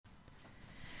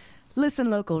Listen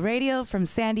Local Radio from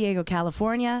San Diego,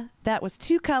 California. That was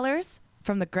Two Colors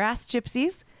from the Grass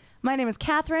Gypsies. My name is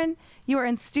Catherine. You are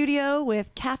in studio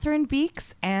with Catherine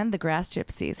Beeks and the Grass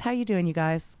Gypsies. How you doing, you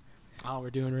guys? Oh, we're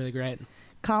doing really great.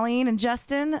 Colleen and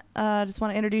Justin, just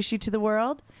want to introduce you to the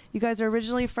world. You guys are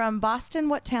originally from Boston.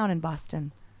 What town in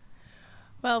Boston?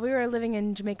 Well, we were living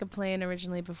in Jamaica Plain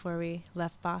originally before we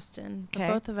left Boston. Okay.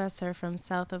 But both of us are from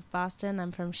south of Boston.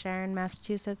 I'm from Sharon,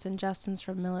 Massachusetts, and Justin's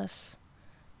from Millis.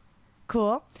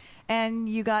 Cool. And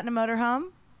you got in a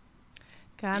motorhome?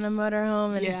 Got in a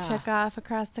motorhome and took off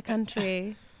across the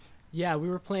country. Yeah, we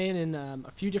were playing in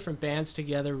a few different bands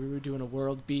together. We were doing a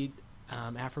world beat,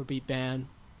 Afrobeat band,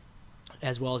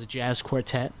 as well as a jazz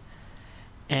quartet.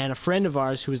 And a friend of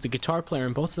ours who was the guitar player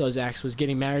in both of those acts was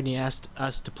getting married, and he asked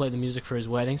us to play the music for his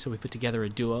wedding, so we put together a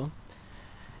duo.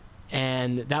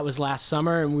 And that was last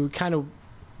summer, and we kind of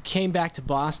came back to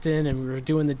Boston, and we were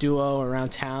doing the duo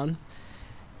around town,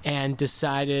 and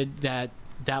decided that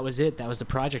that was it. That was the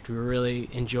project. We were really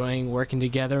enjoying working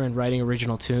together and writing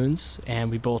original tunes,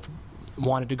 and we both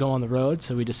wanted to go on the road,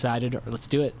 so we decided, let's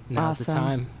do it. Now's the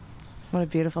time. What a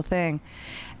beautiful thing.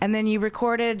 And then you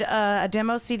recorded a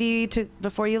demo CD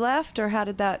before you left, or how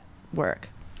did that work?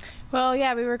 Well,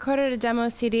 yeah, we recorded a demo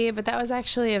CD, but that was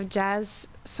actually of jazz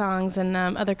songs and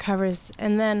other covers.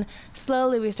 And then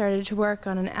slowly we started to work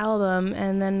on an album,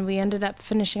 and then we ended up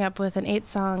finishing up with an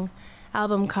 8-song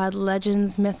album called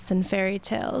Legends, Myths, and Fairy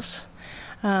Tales.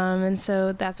 And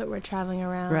so that's what we're traveling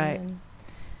around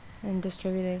and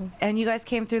distributing. And you guys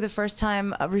came through the first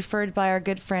time referred by our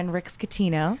good friend Rick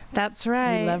Scatino. That's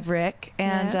right. We love Rick.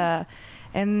 And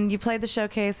and you played the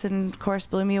showcase and, of course,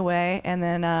 blew me away, and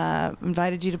then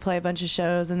invited you to play a bunch of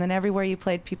shows. And then everywhere you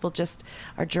played, people just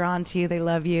are drawn to you. They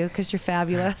love you because you're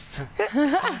fabulous.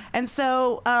 And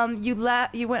so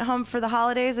you went home for the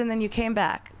holidays, and then you came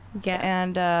back. Yeah.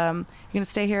 And you're going to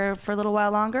stay here for a little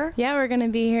while longer? Yeah, we're going to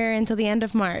be here until the end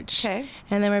of March. Okay.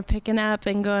 And then we're picking up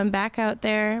and going back out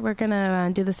there. We're going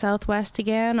to do the Southwest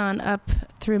again on up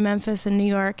through Memphis and New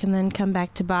York, and then come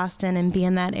back to Boston and be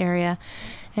in that area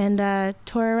and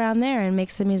tour around there and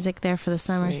make some music there for the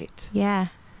summer. Sweet. Yeah.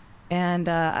 And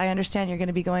I understand you're going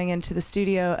to be going into the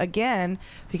studio again,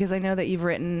 because I know that you've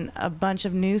written a bunch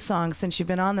of new songs since you've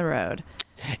been on the road.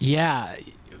 Yeah,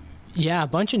 a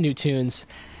bunch of new tunes.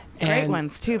 Great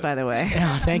ones, too, by the way.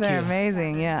 Oh, thank you. They're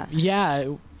amazing, yeah.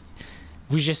 Yeah,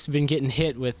 we've just been getting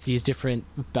hit with these different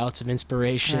bouts of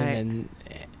inspiration and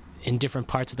in different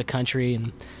parts of the country.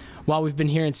 And while we've been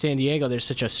here in San Diego, there's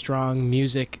such a strong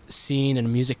music scene and a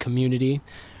music community.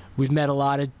 We've met a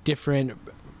lot of different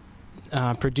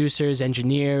producers,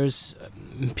 engineers,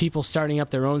 people starting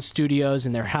up their own studios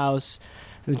in their house,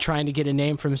 and trying to get a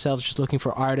name for themselves, just looking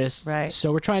for artists. Right.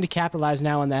 So we're trying to capitalize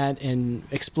now on that and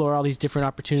explore all these different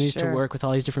opportunities to work with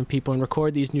all these different people and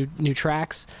record these new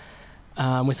tracks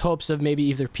with hopes of maybe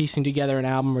either piecing together an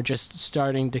album or just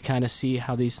starting to kind of see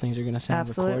how these things are going to sound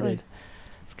recorded.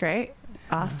 It's great.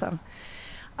 Awesome.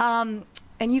 And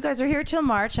you guys are here till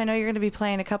March. I know you're going to be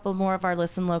playing a couple more of our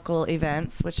Listen Local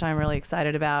events, which I'm really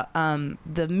excited about.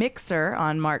 The Mixer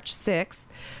on March 6th,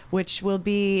 which will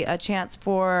be a chance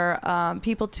for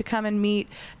people to come and meet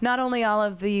not only all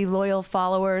of the loyal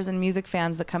followers and music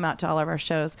fans that come out to all of our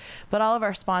shows, but all of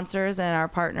our sponsors and our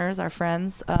partners, our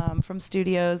friends from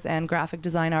studios and graphic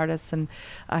design artists. And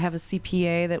I have a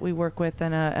CPA that we work with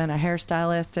and a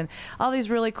hairstylist, and all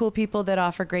these really cool people that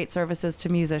offer great services to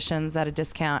musicians at a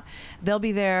discount. They'll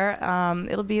be there.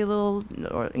 It'll be a little,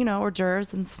 hors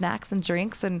d'oeuvres and snacks and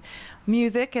drinks and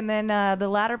music. And then the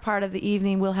latter part of the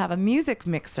evening, we'll have a music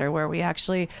mixer where we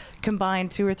actually combine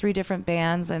 2 or 3 different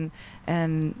bands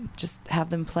and just have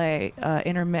them play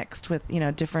intermixed with,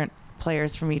 different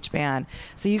players from each band.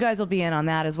 So you guys will be in on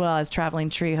that as well as Traveling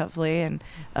Tree, hopefully. And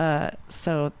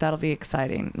so that'll be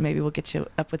exciting. Maybe we'll get you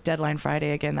up with Deadline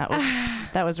Friday again.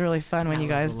 That was really fun when you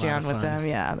guys jammed with them.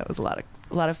 Yeah, that was a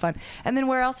lot of fun. And then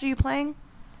where else are you playing?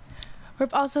 We're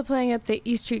also playing at the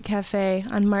E Street Cafe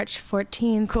on March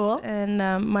 14th. Cool.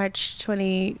 And March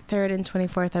 23rd and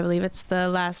 24th, I believe. It's the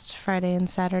last Friday and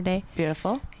Saturday.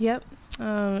 Beautiful. Yep.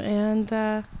 And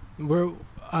we're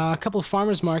a couple of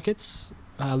farmers markets.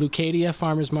 Leucadia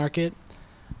Farmers Market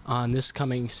on this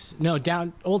coming...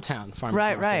 down Old Town Farmers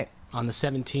Market. Right. On the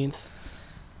 17th.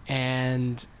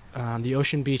 And the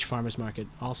Ocean Beach Farmers Market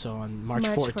also on March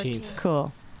 14th.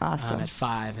 Cool. Awesome. At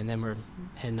 5, and then we're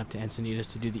heading up to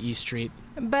Encinitas to do the E Street.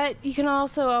 But you can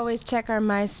also always check our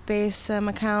MySpace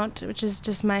account, which is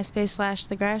just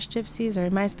MySpace/The Grass Gypsies, or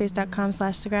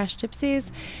MySpace.com/The Grass Gypsies.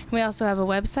 And we also have a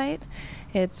website.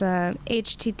 It's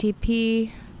http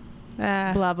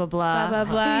blah, blah, blah. blah,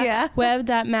 blah. Yeah.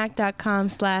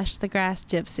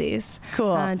 Web.mac.com/thegrassgypsies.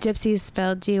 Cool. Gypsies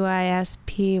spelled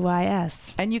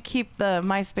Gyspys. And you keep the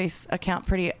MySpace account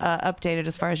pretty updated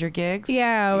as far as your gigs?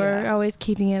 Yeah, we're Yeah. always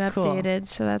keeping it Cool. updated,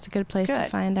 so that's a good place to Good.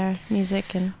 find our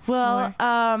music and Well,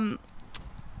 more.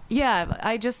 yeah,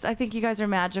 I think you guys are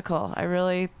magical.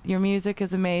 Your music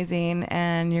is amazing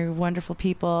and you're wonderful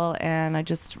people. And I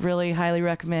just really highly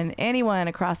recommend anyone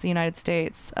across the United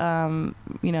States, to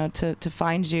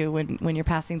find you when you're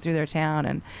passing through their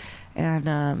town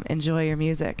and enjoy your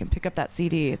music and pick up that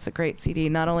CD. It's a great CD.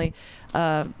 Not only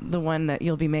the one that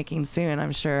you'll be making soon,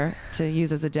 I'm sure, to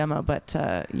use as a demo, but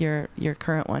your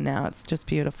current one now. It's just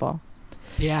beautiful.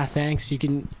 Yeah, thanks. You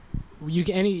can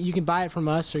buy it from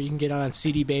us, or you can get it on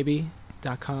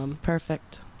cdbaby.com.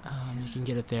 Perfect. You can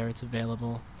get it there. It's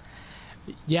available.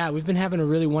 Yeah, we've been having a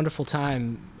really wonderful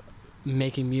time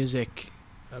making music,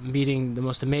 meeting the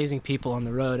most amazing people on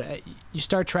the road. You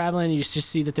start traveling, and you just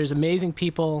see that there's amazing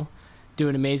people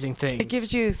doing amazing things. It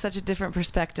gives you such a different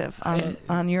perspective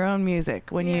on your own music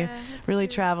when you really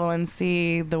travel and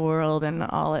see the world and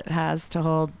all it has to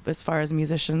hold as far as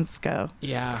musicians go.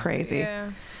 Yeah. It's crazy.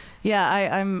 Yeah.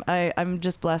 Yeah, I'm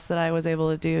just blessed that I was able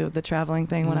to do the traveling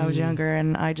thing when I was younger,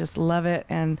 and I just love it.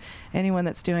 And anyone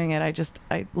that's doing it,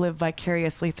 I live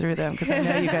vicariously through them because I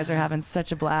know you guys are having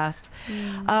such a blast.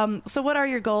 So what are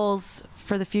your goals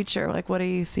for the future? Like, what do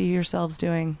you see yourselves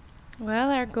doing? Well,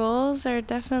 our goals are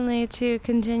definitely to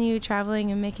continue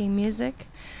traveling and making music.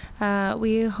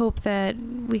 We hope that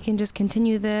we can just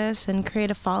continue this and create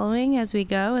a following as we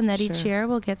go, and that each Sure. year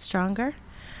we'll get stronger.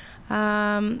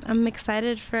 I'm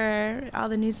excited for all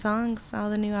the new songs, all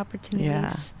the new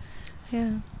opportunities.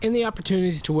 Yeah. And the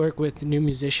opportunities to work with new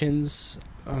musicians.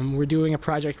 We're doing a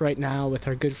project right now with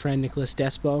our good friend Nicholas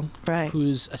Despo, Right.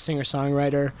 who's a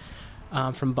singer-songwriter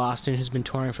from Boston, who's been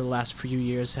touring for the last few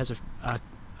years, has a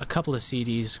couple of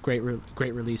CDs, great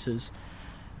releases.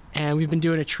 And we've been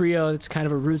doing a trio that's kind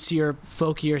of a rootsier,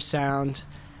 folkier sound.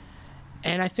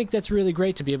 And I think that's really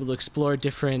great to be able to explore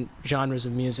different genres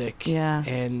of music. Yeah.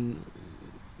 And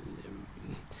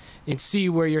see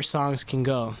where your songs can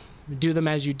go. Do them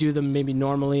as you do them maybe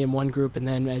normally in one group, and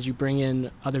then as you bring in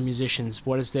other musicians,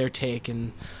 what is their take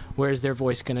and where is their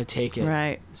voice going to take it?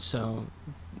 Right. So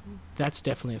that's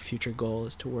definitely a future goal,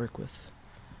 is to work with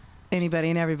Anybody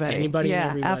and everybody. Anybody and yeah,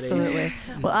 everybody. absolutely.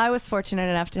 Well, I was fortunate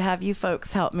enough to have you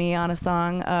folks help me on a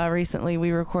song. Recently,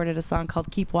 we recorded a song called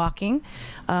Keep Walking,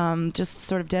 just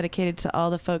sort of dedicated to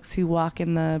all the folks who walk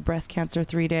in the breast cancer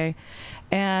 3-day.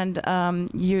 And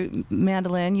you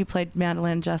played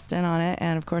mandolin, Justin, on it.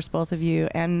 And, of course, both of you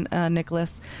and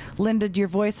Nicholas lended your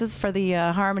voices for the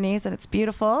harmonies, and it's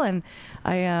beautiful. And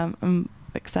I'm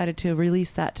excited to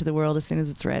release that to the world as soon as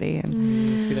it's ready. And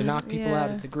It's going to knock people out.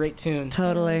 Yeah. It's a great tune.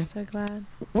 totally. I'm so glad.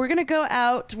 We're going to go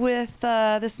out with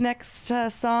this next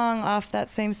song off that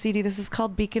same CD. This is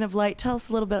called Beacon of Light. Tell us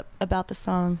a little bit about the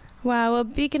song. Wow, well,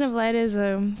 Beacon of Light is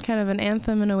a kind of an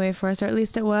anthem in a way for us, or at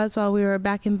least it was while we were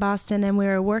back in Boston and we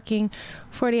were working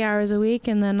 40 hours a week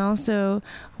and then also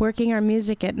working our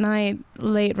music at night,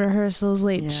 late rehearsals,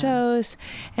 late shows,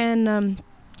 and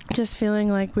just feeling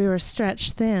like we were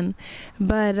stretched thin,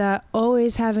 but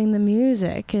always having the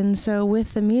music. And so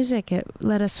with the music, it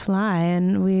let us fly,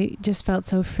 and we just felt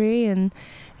so free.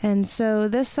 And so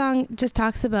this song just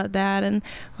talks about that. And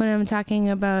when I'm talking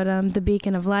about the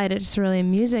beacon of light, it's really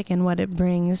music and what it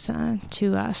brings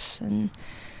to us. And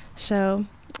so,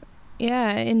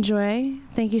 yeah, enjoy.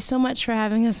 Thank you so much for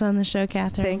having us on the show,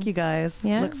 Catherine. Thank you, guys.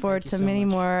 Yeah. Look forward Thank you to so many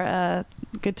much. more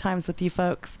good times with you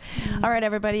folks. All right,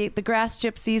 everybody. The Grass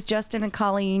Gypsies, Justin and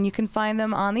Colleen. You can find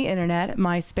them on the internet at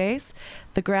MySpace.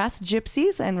 The Grass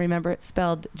Gypsies, and remember it's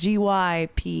spelled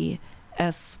Gypsys.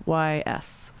 Right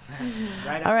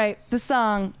on. All right, the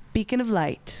song Beacon of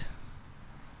Light.